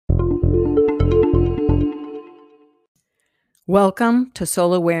Welcome to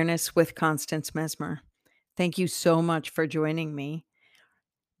Soul Awareness with Constance Mesmer. Thank you so much for joining me.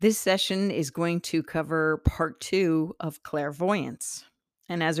 This session is going to cover part 2 of clairvoyance.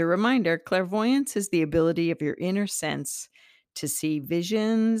 And as a reminder, clairvoyance is the ability of your inner sense to see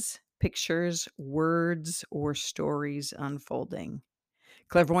visions, pictures, words, or stories unfolding.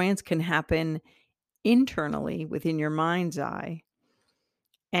 Clairvoyance can happen internally within your mind's eye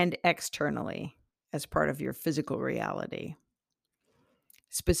and externally as part of your physical reality.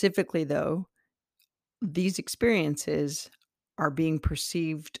 Specifically, though, these experiences are being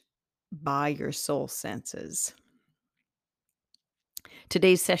perceived by your soul senses.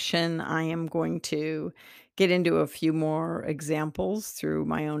 Today's session, I am going to get into a few more examples through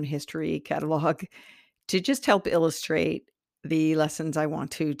my own history catalog to just help illustrate the lessons I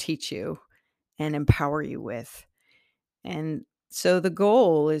want to teach you and empower you with. And so the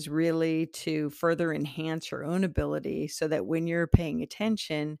goal is really to further enhance your own ability so that when you're paying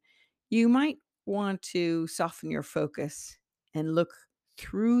attention, you might want to soften your focus and look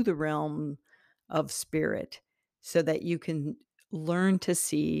through the realm of spirit so that you can learn to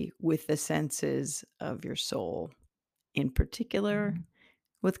see with the senses of your soul, in particular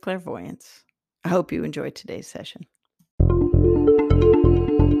with clairvoyance. I hope you enjoyed today's session.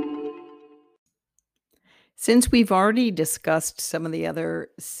 Since we've already discussed some of the other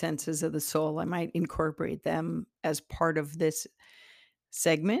senses of the soul, I might incorporate them as part of this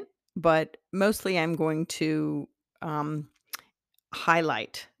segment, but mostly I'm going to um,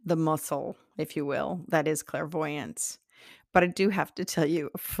 highlight the muscle, if you will, that is clairvoyance. But I do have to tell you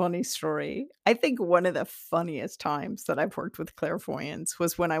a funny story. I think one of the funniest times that I've worked with clairvoyance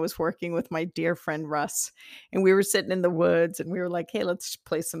was when I was working with my dear friend Russ, and we were sitting in the woods and we were like, hey, let's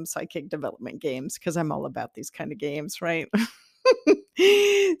play some psychic development games because I'm all about these kind of games, right?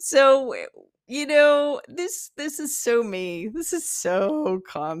 So, this is so me. This is so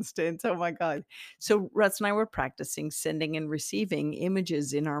constant. Oh my God. So Russ and I were practicing sending and receiving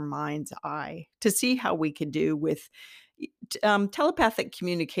images in our mind's eye to see how we could do with telepathic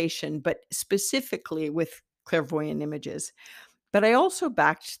communication, but specifically with clairvoyant images. But I also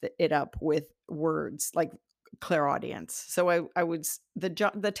backed it up with words like clairaudience. So I was the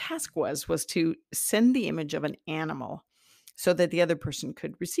task was to send the image of an animal so that the other person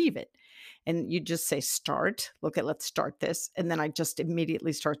could receive it. And you just say start, look at let's start this. And then I just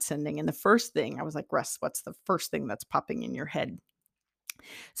immediately start sending. And the first thing I was like, Russ, what's the first thing that's popping in your head?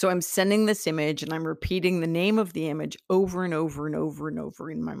 So I'm sending this image and I'm repeating the name of the image over and over and over and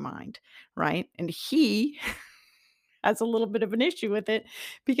over in my mind, right? And he has a little bit of an issue with it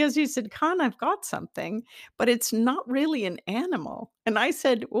because he said, Con, I've got something, but it's not really an animal. And I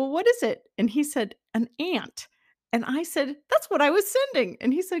said, well, what is it? And he said, an ant. And I said, that's what I was sending.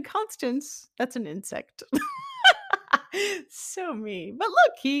 And he said, Constance, that's an insect. So me. But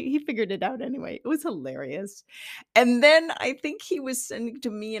look, he figured it out anyway. It was hilarious. And then I think he was sending to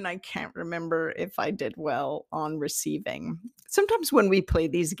me, and I can't remember if I did well on receiving. Sometimes when we play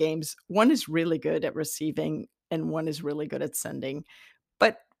these games, one is really good at receiving and one is really good at sending,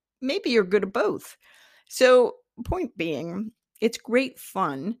 but maybe you're good at both. So, point being, it's great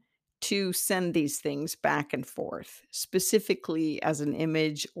fun to send these things back and forth, specifically as an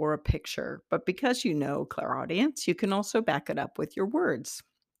image or a picture. But because you know clairaudience, you can also back it up with your words.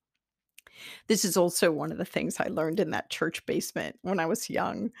 This is also one of the things I learned in that church basement when I was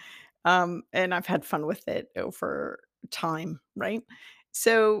young. And I've had fun with it over time, right?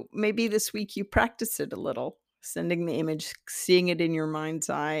 So maybe this week you practice it a little, sending the image, seeing it in your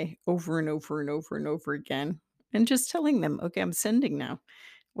mind's eye over and over and over and over again, and just telling them, okay, I'm sending now.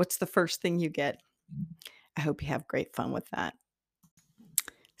 What's the first thing you get? I hope you have great fun with that.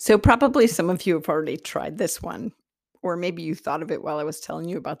 So, probably some of you have already tried this one, or maybe you thought of it while I was telling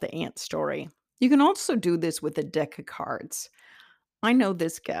you about the ant story. You can also do this with a deck of cards. I know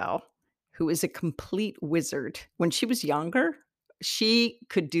this gal who is a complete wizard. When she was younger, she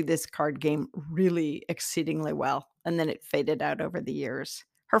could do this card game really exceedingly well, and then it faded out over the years.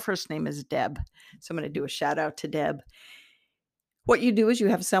 Her first name is Deb. So I'm going to do a shout out to Deb. What you do is you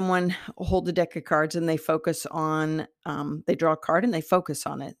have someone hold a deck of cards and they focus on, they draw a card and they focus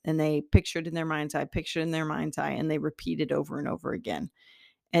on it and they picture it in their mind's eye, picture it in their mind's eye, and they repeat it over and over again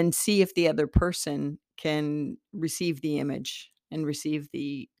and see if the other person can receive the image and receive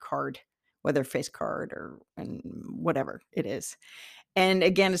the card, whether face card or and whatever it is. And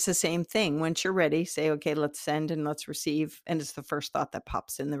again, it's the same thing. Once you're ready, say, okay, let's send and let's receive. And it's the first thought that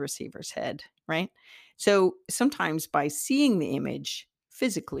pops in the receiver's head, right? So sometimes by seeing the image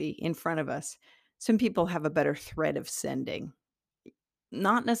physically in front of us, some people have a better thread of sending.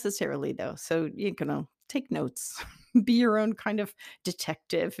 Not necessarily, though. So, take notes. be your own kind of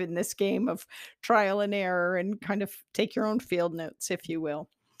detective in this game of trial and error and kind of take your own field notes, if you will.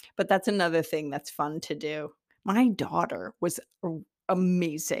 But that's another thing that's fun to do. My daughter was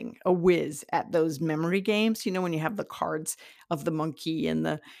amazing, a whiz at those memory games. You know, when you have the cards of the monkey and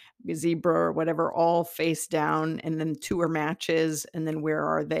the zebra or whatever all face down, and then two are matches, and then where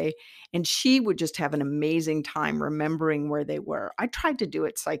are they? And she would just have an amazing time remembering where they were. I tried to do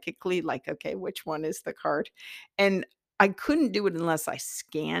it psychically, like, okay, which one is the card? And I couldn't do it unless I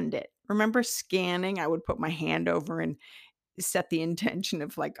scanned it. Remember scanning? I would put my hand over and set the intention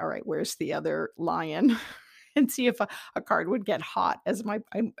of like, all right, where's the other lion? And see if a card would get hot as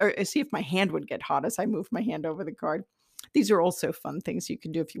or see if my hand would get hot as I move my hand over the card. These are also fun things you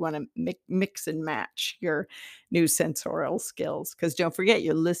can do if you want to mix and match your new sensorial skills. Because don't forget,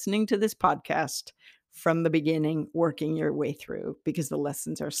 you're listening to this podcast from the beginning, working your way through because the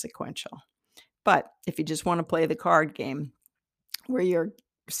lessons are sequential. But if you just want to play the card game where you're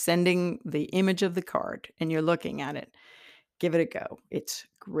sending the image of the card and you're looking at it, give it a go. It's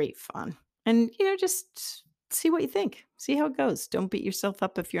great fun. And, just see what you think. See how it goes. Don't beat yourself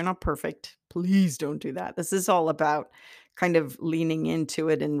up if you're not perfect. Please don't do that. This is all about kind of leaning into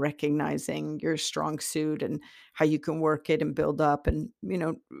it and recognizing your strong suit and how you can work it and build up and,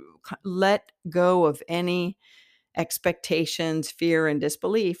 let go of any expectations, fear, and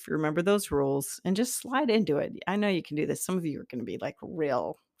disbelief. Remember those rules and just slide into it. I know you can do this. Some of you are going to be like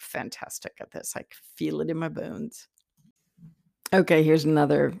real fantastic at this. I can feel it in my bones. Okay, here's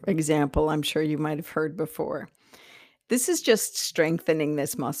another example I'm sure you might have heard before. This is just strengthening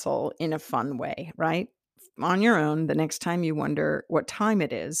this muscle in a fun way, right? On your own, the next time you wonder what time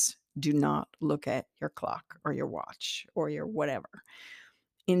it is, do not look at your clock or your watch or your whatever.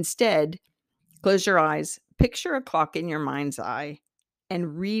 Instead, close your eyes, picture a clock in your mind's eye,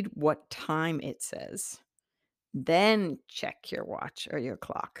 and read what time it says. Then check your watch or your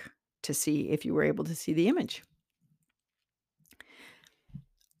clock to see if you were able to see the image.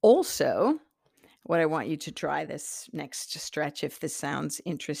 Also, what I want you to try this next stretch, if this sounds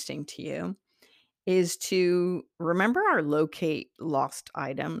interesting to you, is to remember our locate lost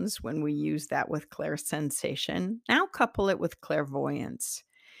items when we use that with clairsensation. Now couple it with clairvoyance.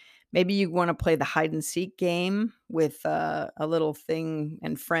 Maybe you want to play the hide and seek game with a little thing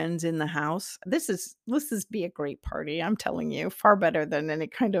and friends in the house. This is be a great party. I'm telling you, far better than any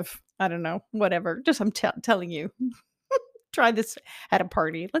kind of, I don't know, whatever. Just I'm telling you, try this at a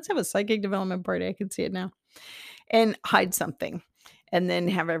party. Let's have a psychic development party. I can see it now. And hide something. And then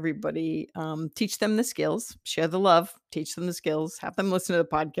have everybody teach them the skills, share the love, teach them the skills, have them listen to the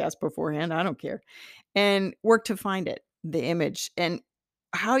podcast beforehand. I don't care. And work to find it, the image. And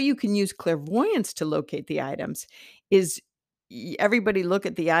how you can use clairvoyance to locate the items is everybody look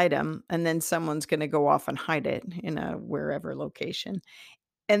at the item and then someone's going to go off and hide it in a wherever location.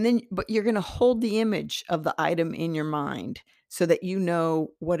 And then but you're gonna hold the image of the item in your mind so that you know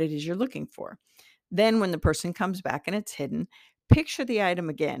what it is you're looking for. Then when the person comes back and it's hidden, picture the item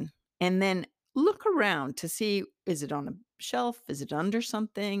again and then look around to see, is it on a shelf? Is it under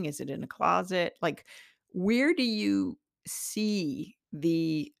something? Is it in a closet? Like, where do you see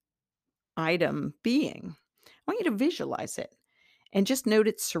the item being? I want you to visualize it and just note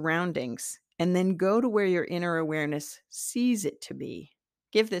its surroundings and then go to where your inner awareness sees it to be.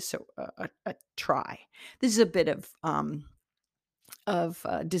 Give this a try. This is a bit of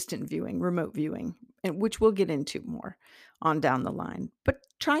distant viewing, remote viewing, and which we'll get into more on down the line. But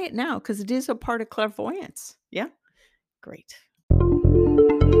try it now because it is a part of clairvoyance. Yeah, great.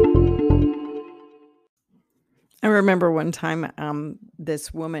 I remember one time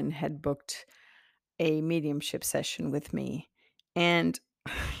this woman had booked a mediumship session with me. And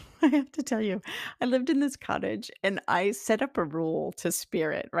I have to tell you, I lived in this cottage and I set up a rule to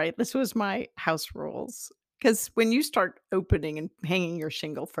spirit, right? This was my house rules. Because when you start opening and hanging your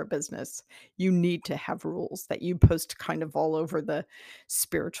shingle for business, you need to have rules that you post kind of all over the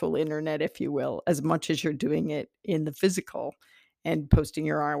spiritual internet, if you will, as much as you're doing it in the physical and posting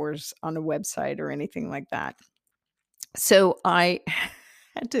your hours on a website or anything like that. So I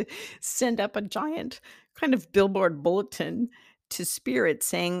had to send up a giant kind of billboard bulletin to spirit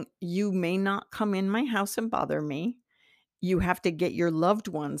saying, "You may not come in my house and bother me. You have to get your loved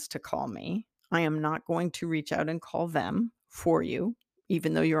ones to call me. I am not going to reach out and call them for you,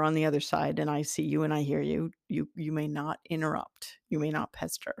 even though you're on the other side and I see you and I hear you. You may not interrupt. You may not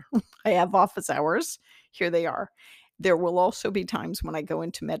pester. I have office hours. Here they are. There will also be times when I go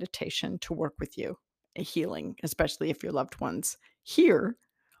into meditation to work with you, a healing, especially if your loved ones here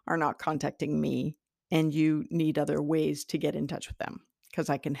are not contacting me and you need other ways to get in touch with them because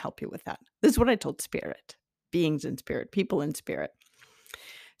I can help you with that." This is what I told spirit. beings in spirit, people in spirit.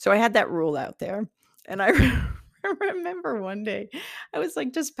 So I had that rule out there, and I remember one day I was,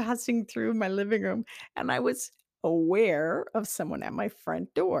 like, just passing through my living room, and I was aware of someone at my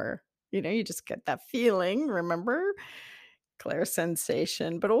front door. You know, you just get that feeling, remember? Clear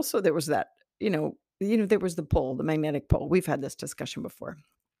sensation, but also there was that, there was the pull, the magnetic pull. We've had this discussion before.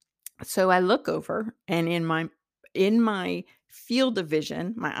 So I look over, and in my field of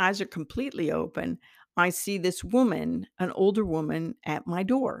vision, my eyes are completely open. I see this woman, an older woman at my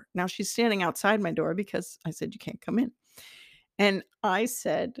door. Now she's standing outside my door because I said, "You can't come in." And I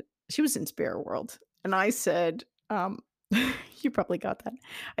said, she was in spirit world. And I said, you probably got that.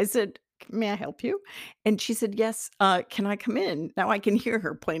 I said, "May I help you?" And she said, "Yes, can I come in?" Now I can hear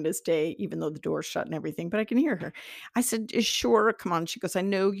her plain as day, even though the door's shut and everything, but I can hear her. I said, Sure, come on." She goes, "I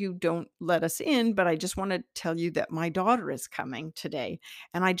know you don't let us in, but I just want to tell you that my daughter is coming today,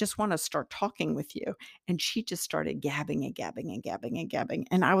 and I just want to start talking with you." And she just started gabbing and gabbing and gabbing and gabbing.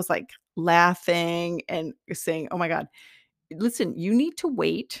 And I was like laughing and saying, "Oh my God, listen, you need to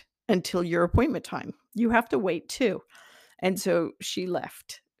wait until your appointment time. You have to wait too." And so she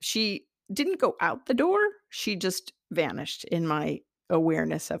left. She didn't go out the door. She just vanished in my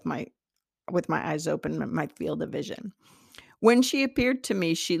awareness of my with my eyes open, my field of vision. When she appeared to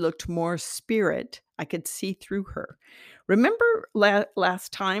me, she looked more spirit. I could see through her. Remember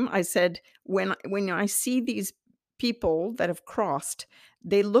last time I said when I see these people that have crossed,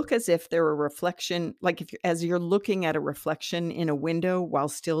 they look as if they're a reflection, like if you as you're looking at a reflection in a window while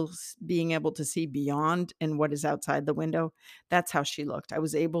still being able to see beyond and what is outside the window. That's how she looked. I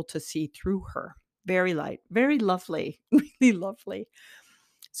was able to see through her. Very light, very lovely, really lovely.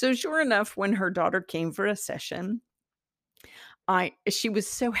 So sure enough, when her daughter came for a session, I she was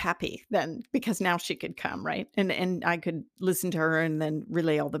so happy then because now she could come, right? And I could listen to her and then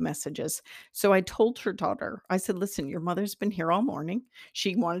relay all the messages. So I told her daughter, I said, "Listen, your mother's been here all morning.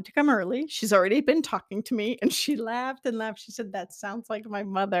 She wanted to come early. She's already been talking to me." And she laughed and laughed. She said, "That sounds like my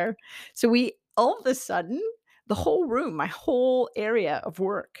mother." So we all of a sudden, the whole room, my whole area of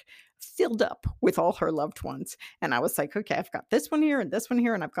work filled up with all her loved ones. And I was like, "Okay, I've got this one here and this one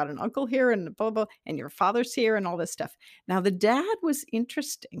here, and I've got an uncle here and blah, blah, and your father's here and all this stuff." Now, the dad was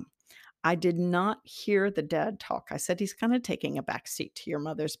interesting. I did not hear the dad talk. I said, "He's kind of taking a back seat to your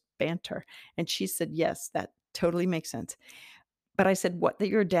mother's banter." And she said, "Yes, that totally makes sense." But I said, "What that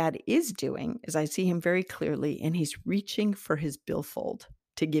your dad is doing is I see him very clearly, and he's reaching for his billfold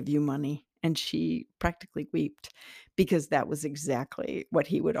to give you money." And she practically wept because that was exactly what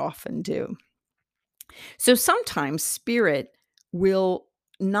he would often do. So sometimes spirit will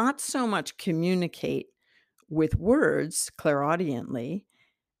not so much communicate with words clairaudiently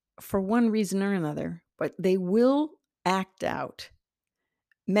for one reason or another, but they will act out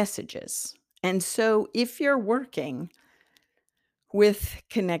messages. And so if you're working with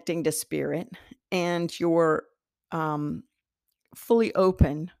connecting to spirit and you're um, fully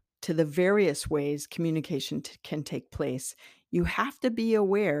open to the various ways communication can take place, you have to be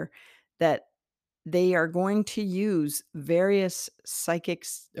aware that they are going to use various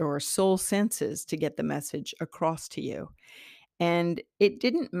psychics or soul senses to get the message across to you. And it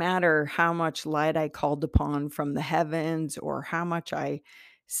didn't matter how much light I called upon from the heavens or how much I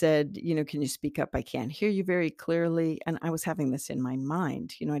said, "Can you speak up? I can't hear you very clearly." And I was having this in my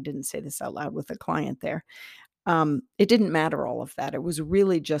mind. I didn't say this out loud with a client there. It didn't matter all of that. It was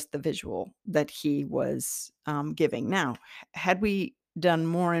really just the visual that he was giving. Now, had we done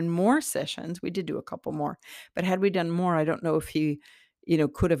more and more sessions, we did do a couple more, but had we done more, I don't know if he,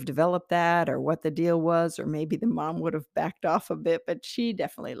 could have developed that or what the deal was, or maybe the mom would have backed off a bit, but she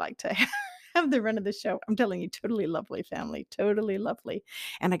definitely liked to have the run of the show. I'm telling you, totally lovely family, totally lovely.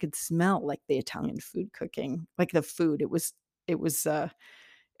 And I could smell like the Italian food cooking, like the food. It was, it was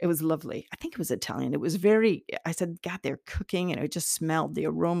lovely. I think it was Italian. It was very I said, "God, they're cooking," and it just smelled the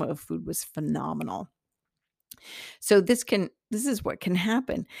aroma of food was phenomenal. So this is what can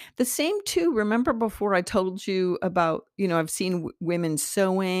happen. The same too, remember before I told you about, I've seen women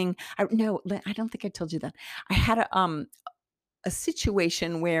sewing. I no, I don't think I told you that. I had a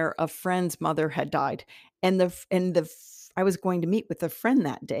situation where a friend's mother had died, and I was going to meet with a friend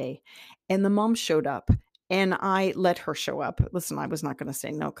that day, and the mom showed up, and I let her show up. Listen, I was not gonna say,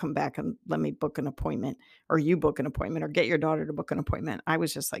 "No, come back and let me book an appointment," or "You book an appointment," or "Get your daughter to book an appointment." I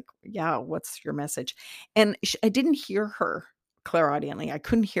was just like, "Yeah, what's your message?" And I didn't hear her clairaudiently. I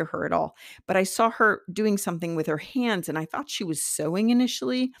couldn't hear her at all, but I saw her doing something with her hands, and I thought she was sewing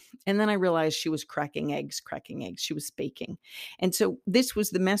initially, and then I realized she was cracking eggs, cracking eggs. She was baking. And so this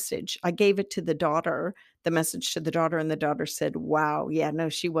was the message. I gave it to the daughter, the message to the daughter, and the daughter said, "Wow, yeah, no,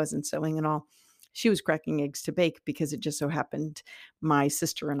 she wasn't sewing at all." She was cracking eggs to bake because it just so happened my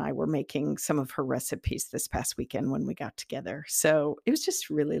sister and I were making some of her recipes this past weekend when we got together. So it was just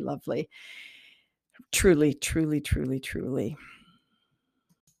really lovely. Truly, truly, truly, truly.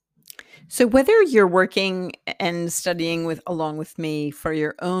 So whether you're working and studying with along with me for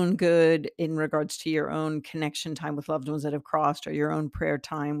your own good in regards to your own connection time with loved ones that have crossed, or your own prayer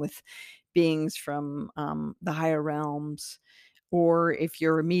time with beings from the higher realms, or if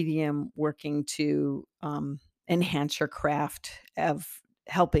you're a medium working to enhance your craft of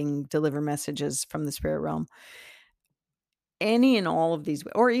helping deliver messages from the spirit realm, any and all of these,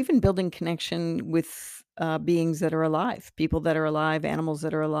 or even building connection with beings that are alive, people that are alive, animals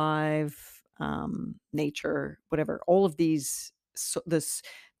that are alive, nature, whatever. All of these,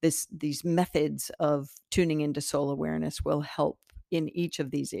 these methods of tuning into soul awareness will help in each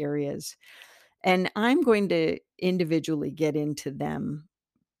of these areas. And I'm going to individually get into them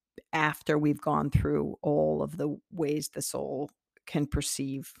after we've gone through all of the ways the soul can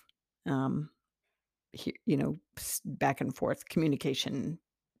perceive, um, back and forth communication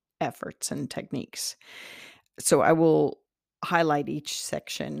efforts and techniques. So I will highlight each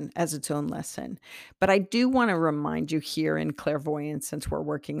section as its own lesson. But I do want to remind you here in clairvoyance, since we're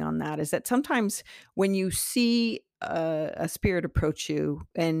working on that, is that sometimes when you see a spirit approach you,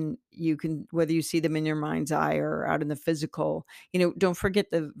 and you can, whether you see them in your mind's eye or out in the physical, don't forget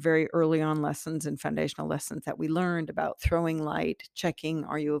the very early on lessons and foundational lessons that we learned about throwing light, checking,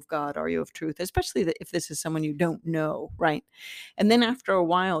 are you of God? Are you of truth? Especially if this is someone you don't know, right? And then after a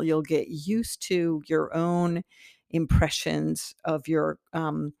while, you'll get used to your own impressions of your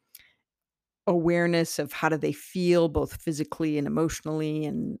awareness of how do they feel both physically and emotionally,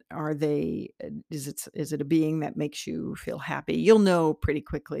 and are they is it a being that makes you feel happy? You'll know pretty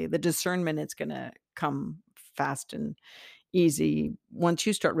quickly. The discernment is going to come fast and easy once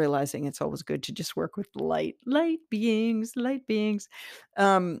you start realizing it's always good to just work with light beings,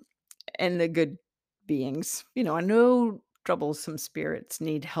 um and the good beings. I know troublesome spirits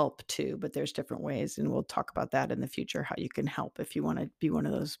need help too, but there's different ways, and we'll talk about that in the future, how you can help if you want to be one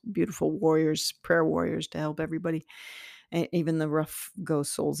of those beautiful warriors, prayer warriors, to help everybody, even the rough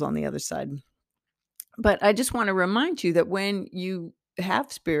ghost souls on the other side. But I just want to remind you that when you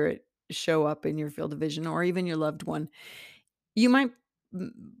have spirit show up in your field of vision, or even your loved one, you might, mm,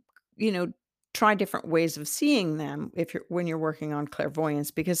 you know, try different ways of seeing them if you're when you're working on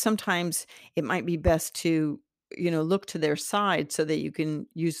clairvoyance, because sometimes it might be best to, look to their side so that you can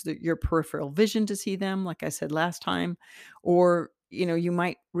use your peripheral vision to see them, like I said last time, or, you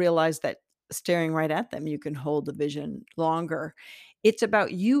might realize that staring right at them, you can hold the vision longer. It's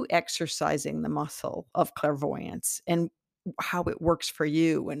about you exercising the muscle of clairvoyance and how it works for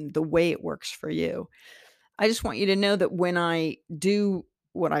you and the way it works for you. I just want you to know that when I do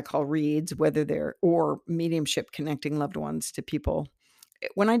what I call reads, whether they're or mediumship connecting loved ones to people,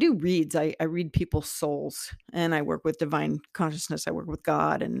 when I do reads, I read people's souls, and I work with divine consciousness. I work with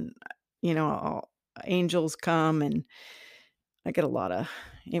God, and angels come, and I get a lot of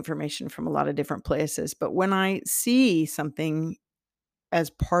information from a lot of different places. But when I see something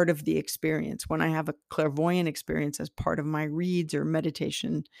as part of the experience, when I have a clairvoyant experience as part of my reads or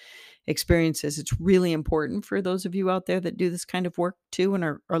meditation experiences, it's really important for those of you out there that do this kind of work too, and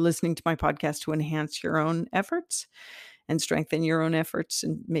are listening to my podcast, to enhance your own efforts and strengthen your own efforts,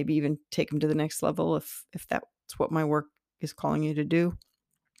 and maybe even take them to the next level if that's what my work is calling you to do.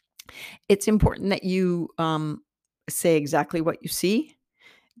 It's important that you say exactly what you see,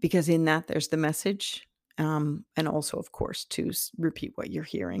 because in that there's the message, and also, of course, to repeat what you're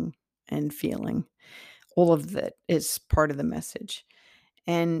hearing and feeling. All of that is part of the message.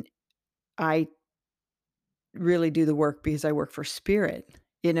 And I really do the work because I work for spirit.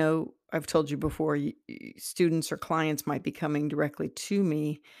 I've told you before, students or clients might be coming directly to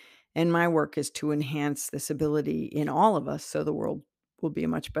me, and my work is to enhance this ability in all of us so the world will be a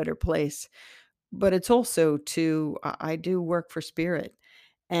much better place. But it's also I do work for spirit.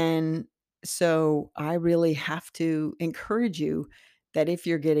 And so I really have to encourage you that if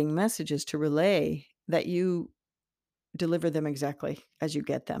you're getting messages to relay, that you deliver them exactly as you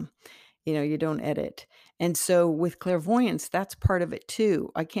get them. You don't edit. And so with clairvoyance, that's part of it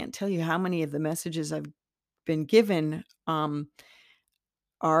too. I can't tell you how many of the messages I've been given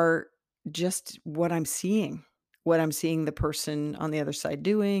are just what I'm seeing the person on the other side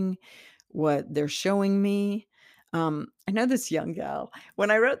doing, what they're showing me. I know this young gal.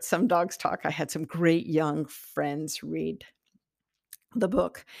 When I wrote Some Dogs Talk, I had some great young friends read the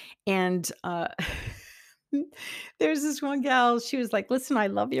book. And there's this one gal, she was like, listen, I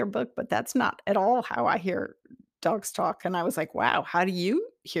love your book, but that's not at all how I hear dogs talk, and I was like, "Wow, how do you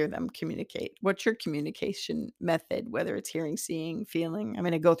hear them communicate? What's your communication method, whether it's hearing, seeing, feeling?" I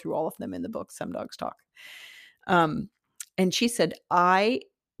mean, I go through all of them in the book, Some Dogs Talk. Um, and she said, "I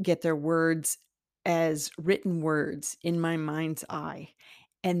get their words as written words in my mind's eye,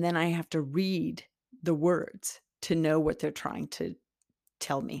 and then I have to read the words to know what they're trying to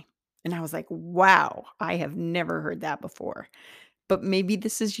tell me." And I was like, "Wow, I have never heard that before." But maybe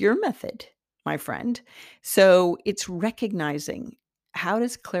this is your method, my friend. So it's recognizing, how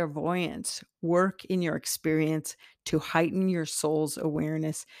does clairvoyance work in your experience to heighten your soul's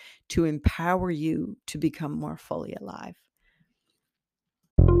awareness, to empower you to become more fully alive?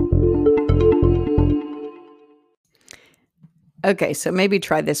 Okay, so maybe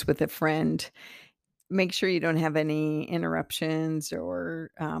try this with a friend. Make sure you don't have any interruptions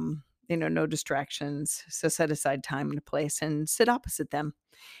or, no distractions. So set aside time and a place and sit opposite them.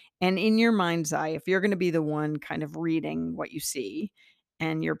 And in your mind's eye, if you're going to be the one kind of reading what you see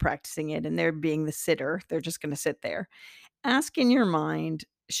and you're practicing it and they're being the sitter, they're just going to sit there. Ask in your mind,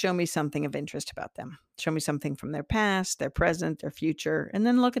 show me something of interest about them. Show me something from their past, their present, their future, and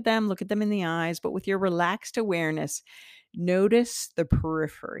then look at them in the eyes. But with your relaxed awareness, notice the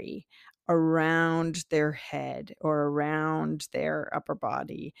periphery around their head or around their upper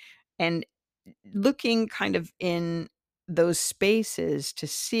body. And looking kind of in those spaces to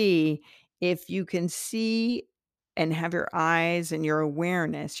see if you can see and have your eyes and your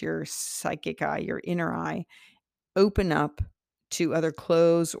awareness, your psychic eye, your inner eye, open up to other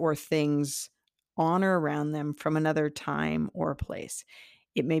clothes or things on or around them from another time or place.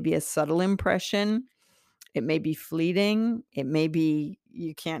 It may be a subtle impression, it may be fleeting, it may be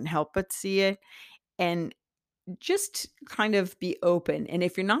you can't help but see it. And just kind of be open. And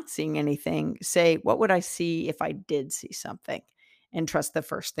if you're not seeing anything, say, "What would I see if I did see something?" And trust the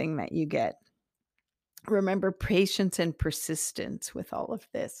first thing that you get. Remember patience and persistence with all of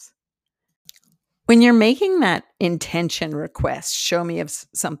this. When you're making that intention request, show me of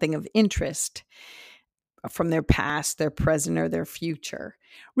something of interest from their past, their present, or their future.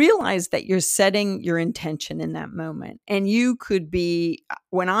 Realize that you're setting your intention in that moment. And you could be,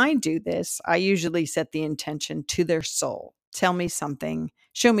 when I do this, I usually set the intention to their soul. Tell me something,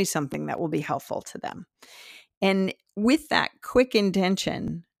 show me something that will be helpful to them. And with that quick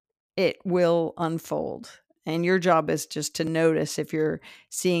intention, it will unfold. And your job is just to notice if you're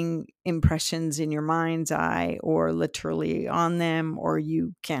seeing impressions in your mind's eye or literally on them, or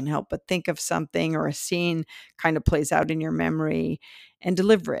you can't help but think of something, or a scene kind of plays out in your memory, and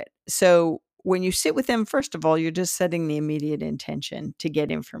deliver it. So when you sit with them, first of all, you're just setting the immediate intention to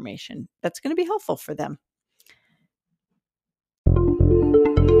get information that's going to be helpful for them.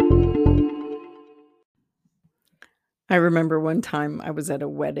 I remember one time I was at a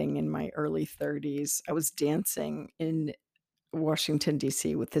wedding in my early 30s. I was dancing in Washington,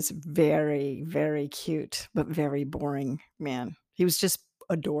 D.C. with this very, very cute, but very boring man. He was just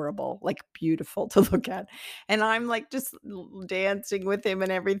adorable, like beautiful to look at. And I'm like just dancing with him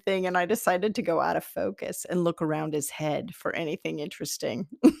and everything. And I decided to go out of focus and look around his head for anything interesting.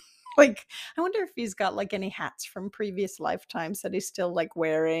 Like, I wonder if he's got like any hats from previous lifetimes that he's still like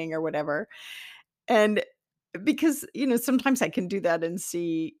wearing or whatever. And because, sometimes I can do that and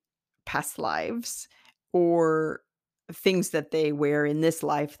see past lives or things that they wear in this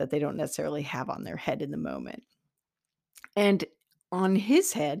life that they don't necessarily have on their head in the moment. And on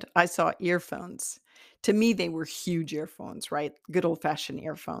his head, I saw earphones. To me, they were huge earphones, right? Good old fashioned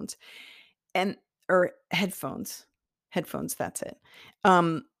earphones and or headphones. Headphones, that's it.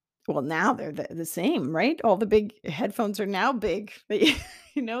 Um, well, now they're the same, right? All the big headphones are now big. They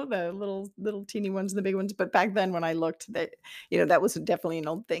the little teeny ones, the big ones, but back then when I looked, that was definitely an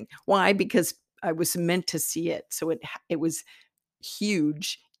old thing. Why? Because I was meant to see it, so it was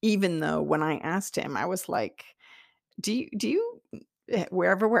huge, even though when I asked him, I was like, do you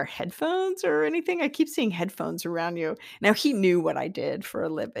ever wear headphones or anything? I keep seeing headphones around you." Now he knew what I did for a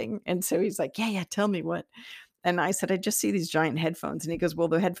living, and so he's like, "Yeah, yeah, tell me what." And I said, "I just see these giant headphones." And he goes, "Well,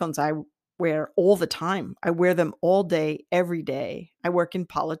 the headphones I wear all the time. I wear them all day, every day. I work in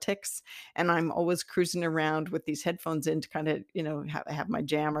politics, and I'm always cruising around with these headphones in to kind of, have my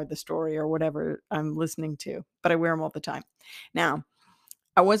jam or the story or whatever I'm listening to, but I wear them all the time." Now,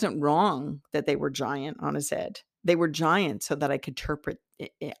 I wasn't wrong that they were giant on his head. They were giant so that I could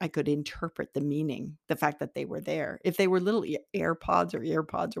interpret the meaning, the fact that they were there. If they were little AirPods or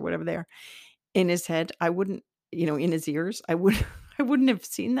earpods or whatever they are in his head, I wouldn't, in his ears, I would I wouldn't have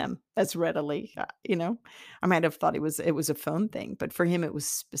seen them as readily, I might have thought it was a phone thing, but for him it was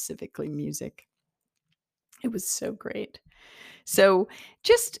specifically music. It was so great. So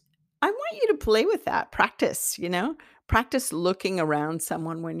just I want you to play with that. Practice, practice looking around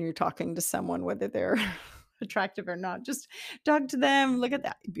someone when you're talking to someone, whether they're attractive or not. Just talk to them. Look at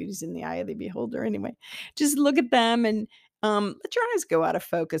that. Beauty's in the eye of the beholder, anyway. Just look at them and let your eyes go out of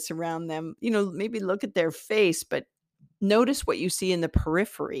focus around them. Maybe look at their face, but notice what you see in the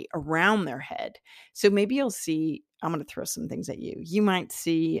periphery around their head. So maybe you'll see, I'm going to throw some things at you. You might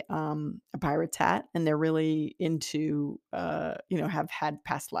see a pirate's hat and they're really into, have had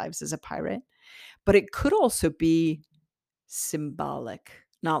past lives as a pirate. But it could also be symbolic,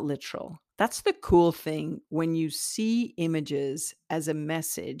 not literal. That's the cool thing when you see images as a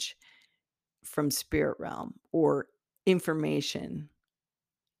message from spirit realm or information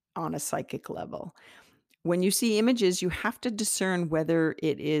on a psychic level. When you see images, you have to discern whether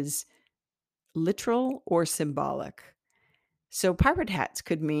it is literal or symbolic. So pirate hats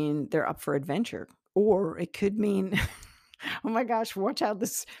could mean they're up for adventure, or it could mean, oh my gosh, watch out,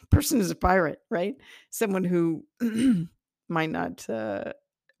 this person is a pirate, right? Someone who might not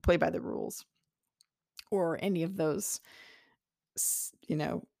play by the rules or any of those,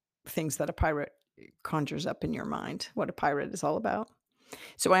 things that a pirate conjures up in your mind, what a pirate is all about.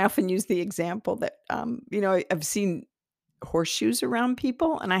 So I often use the example that, I've seen horseshoes around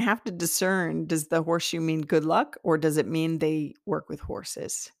people and I have to discern, does the horseshoe mean good luck or does it mean they work with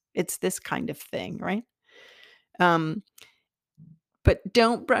horses? It's this kind of thing, right? Um, but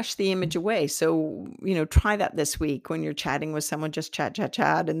don't brush the image away. So, try that this week when you're chatting with someone, just chat, chat,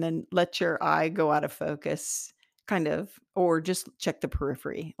 chat, and then let your eye go out of focus, kind of, or just check the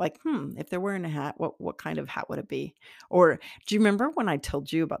periphery. Like, if they're wearing a hat, what kind of hat would it be? Or do you remember when I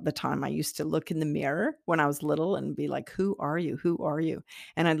told you about the time I used to look in the mirror when I was little and be like, who are you? Who are you?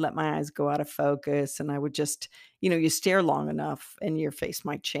 And I'd let my eyes go out of focus and I would just, you stare long enough and your face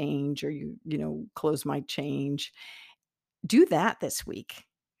might change or clothes might change. Do that this week.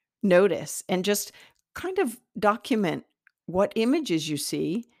 Notice and just kind of document what images you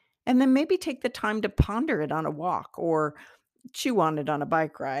see, and then maybe take the time to ponder it on a walk or chew on it on a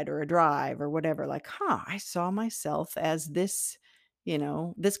bike ride or a drive or whatever. Like, I saw myself as this,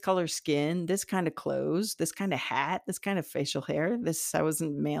 this color skin, this kind of clothes, this kind of hat, this kind of facial hair. I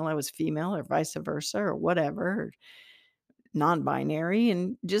wasn't male, I was female, or vice versa, or whatever, non-binary,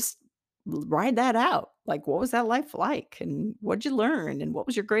 and just ride that out. Like, what was that life like? And what'd you learn? And what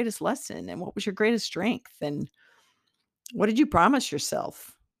was your greatest lesson? And what was your greatest strength? And what did you promise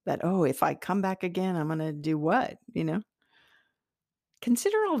yourself that, oh, if I come back again, I'm going to do what?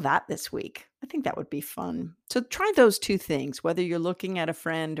 Consider all that this week. I think that would be fun. So try those two things, whether you're looking at a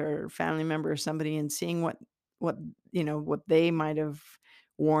friend or family member or somebody and seeing what, what they might have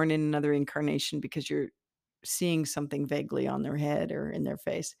worn in another incarnation because you're seeing something vaguely on their head or in their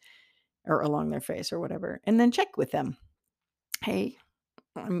face or along their face or whatever. And then check with them. Hey,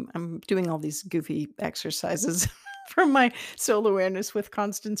 I'm doing all these goofy exercises for my soul awareness with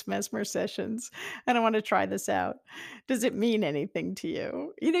Constance Mesmer sessions, and I want to try this out. Does it mean anything to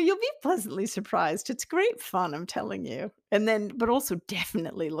you? You'll be pleasantly surprised. It's great fun, I'm telling you. And then, but also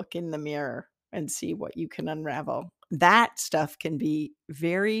definitely look in the mirror and see what you can unravel. That stuff can be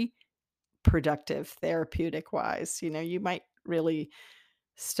very productive, therapeutic wise. You might really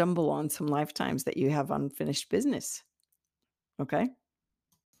stumble on some lifetimes that you have unfinished business. Okay.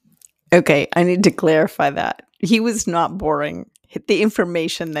 Okay, I need to clarify that. He was not boring. The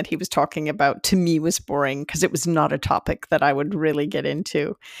information that he was talking about to me was boring because it was not a topic that I would really get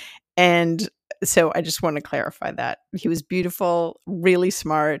into. And so I just want to clarify that. He was beautiful, really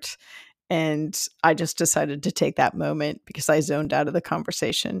smart, and I just decided to take that moment because I zoned out of the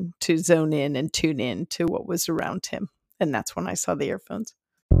conversation to zone in and tune in to what was around him. And that's when I saw the earphones.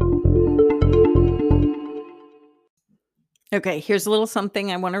 Okay, here's a little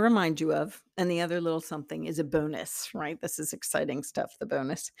something I want to remind you of. And the other little something is a bonus, right? This is exciting stuff, the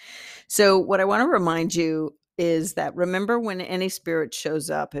bonus. So, what I want to remind you is that remember when any spirit shows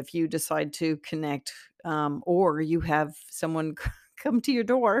up, if you decide to connect or you have someone come to your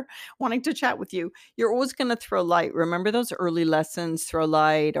door wanting to chat with you, you're always going to throw light. Remember those early lessons, throw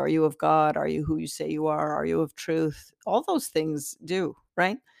light. Are you of God? Are you who you say you are? Are you of truth? All those things do,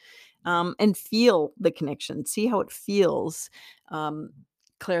 right? And feel the connection, see how it feels.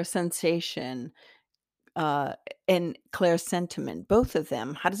 Clear sensation uh, and clear sentiment, both of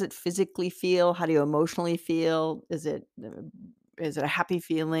them. How does it physically feel? How do you emotionally feel? Is it a happy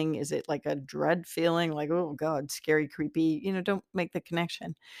feeling? Is it like a dread feeling? Like, oh God, scary, creepy? Don't make the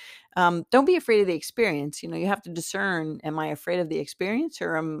connection. Don't be afraid of the experience. You have to discern: am I afraid of the experience,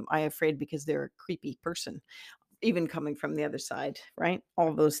 or am I afraid because they're a creepy person? Even coming from the other side, right?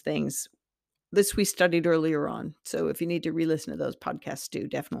 All those things. This we studied earlier on. So if you need to re-listen to those podcasts, do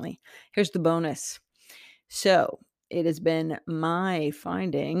definitely. Here's the bonus. So it has been my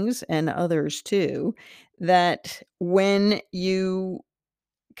findings, and others too, that when you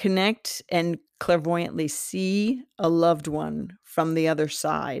connect and clairvoyantly see a loved one from the other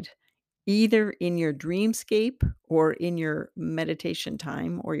side, either in your dreamscape or in your meditation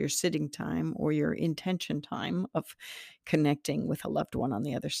time or your sitting time or your intention time of connecting with a loved one on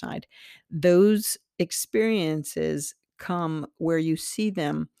the other side, those experiences come where you see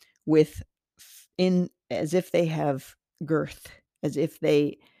them with in as if they have girth, as if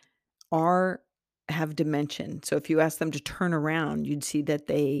they are have dimension. So if you ask them to turn around, you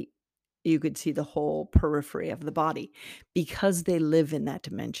could see the whole periphery of the body because they live in that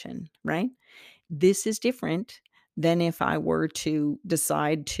dimension, right? This is different than if I were to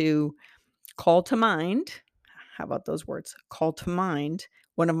decide to call to mind, how about those words? Call to mind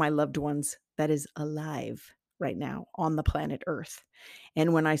one of my loved ones that is alive right now on the planet Earth.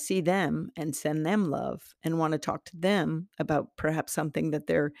 And when I see them and send them love and want to talk to them about perhaps something that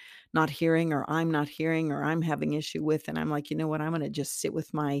they're not hearing or I'm not hearing or I'm having issue with, and I'm like, you know what, I'm going to just sit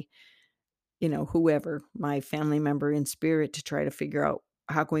with my, whoever, my family member in spirit to try to figure out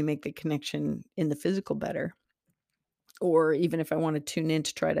how can we make the connection in the physical better. Or even if I want to tune in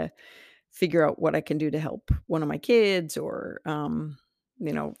to try to figure out what I can do to help one of my kids or,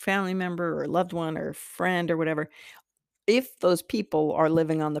 family member or loved one or friend or whatever. If those people are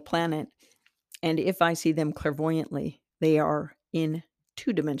living on the planet and if I see them clairvoyantly, they are in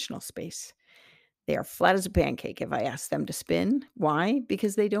two-dimensional space. They are flat as a pancake if I ask them to spin. Why?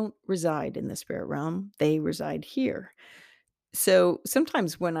 Because they don't reside in the spirit realm. They reside here. So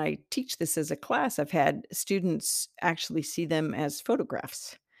sometimes when I teach this as a class, I've had students actually see them as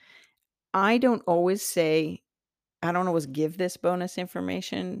photographs. I don't always give this bonus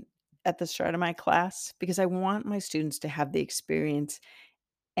information at the start of my class because I want my students to have the experience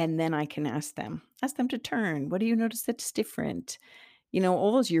and then I can ask them to turn. What do you notice that's different?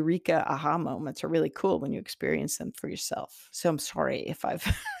 All those eureka aha moments are really cool when you experience them for yourself. So I'm sorry if I've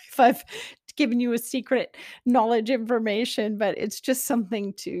if I've given you a secret knowledge information, but it's just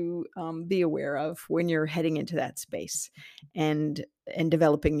something to be aware of when you're heading into that space and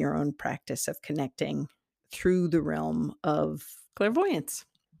developing your own practice of connecting through the realm of clairvoyance.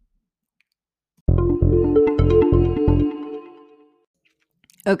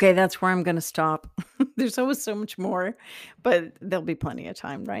 Okay, that's where I'm going to stop. There's always so much more, but there'll be plenty of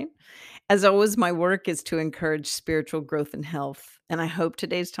time, right? As always, my work is to encourage spiritual growth and health, and I hope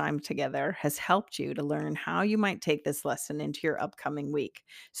today's time together has helped you to learn how you might take this lesson into your upcoming week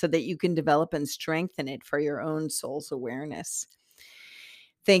so that you can develop and strengthen it for your own soul's awareness.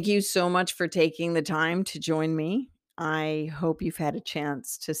 Thank you so much for taking the time to join me. I hope you've had a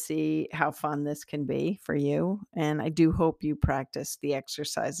chance to see how fun this can be for you. And I do hope you practice the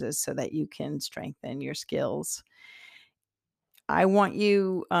exercises so that you can strengthen your skills. I want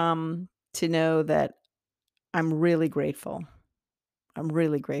you to know that I'm really grateful. I'm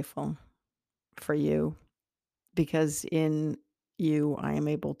really grateful for you because in you, I am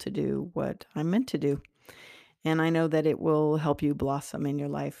able to do what I'm meant to do. And I know that it will help you blossom in your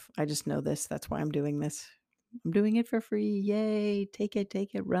life. I just know this. That's why I'm doing this. I'm doing it for free. Yay. Take it,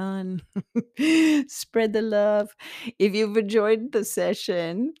 run. Spread the love. If you've enjoyed the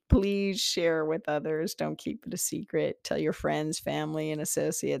session, please share with others. Don't keep it a secret. Tell your friends, family, and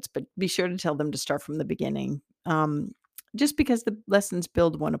associates, but be sure to tell them to start from the beginning. Just because the lessons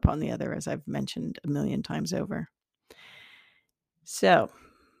build one upon the other, as I've mentioned a million times over. So,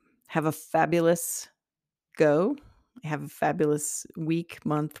 have a fabulous go. Have a fabulous week,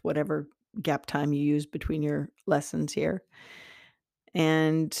 month, whatever gap time you use between your lessons here.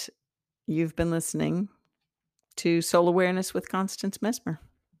 And you've been listening to Soul Awareness with Constance Mesmer.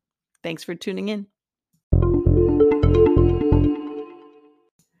 Thanks for tuning in.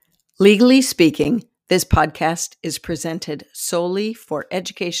 Legally speaking, this podcast is presented solely for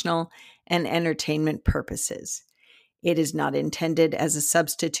educational and entertainment purposes. It is not intended as a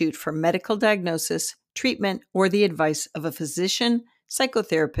substitute for medical diagnosis, treatment, or the advice of a physician,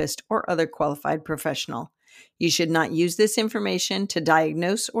 psychotherapist, or other qualified professional. You should not use this information to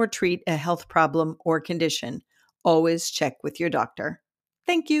diagnose or treat a health problem or condition. Always check with your doctor.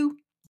 Thank you.